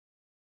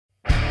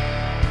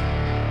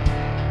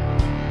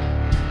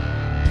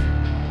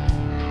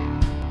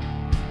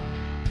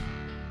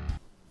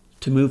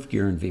To move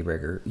gear in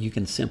vRigger, you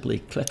can simply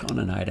click on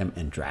an item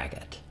and drag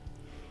it.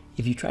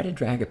 If you try to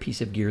drag a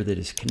piece of gear that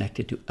is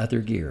connected to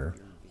other gear,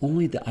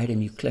 only the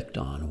item you clicked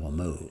on will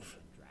move.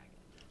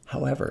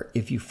 However,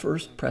 if you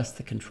first press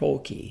the control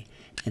key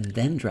and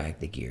then drag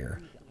the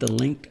gear, the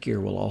linked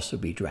gear will also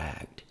be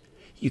dragged.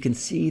 You can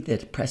see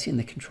that pressing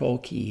the control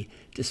key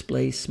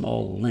displays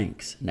small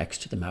links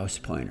next to the mouse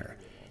pointer.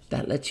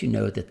 That lets you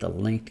know that the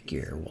linked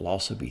gear will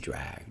also be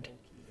dragged.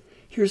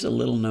 Here's a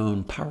little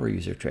known power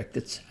user trick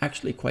that's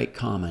actually quite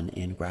common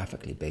in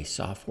graphically based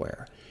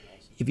software.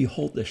 If you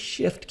hold the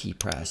Shift key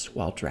pressed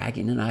while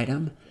dragging an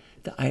item,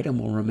 the item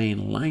will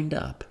remain lined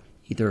up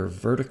either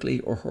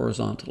vertically or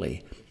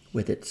horizontally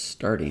with its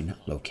starting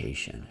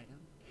location.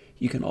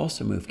 You can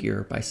also move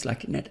gear by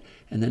selecting it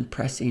and then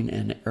pressing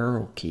an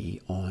arrow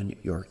key on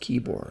your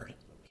keyboard.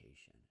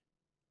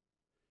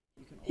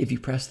 If you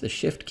press the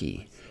Shift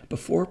key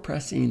before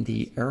pressing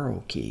the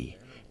arrow key,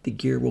 the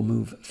gear will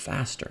move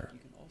faster.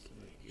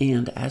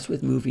 And as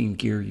with moving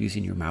gear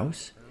using your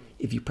mouse,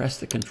 if you press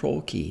the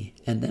control key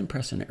and then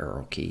press an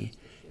arrow key,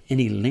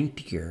 any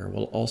linked gear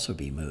will also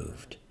be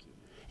moved.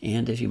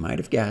 And as you might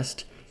have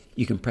guessed,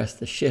 you can press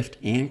the Shift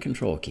and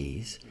control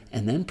keys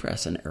and then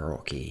press an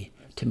arrow key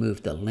to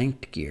move the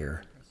linked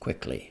gear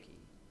quickly.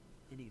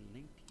 Any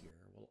linked gear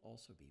will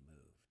also be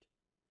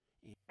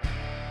moved.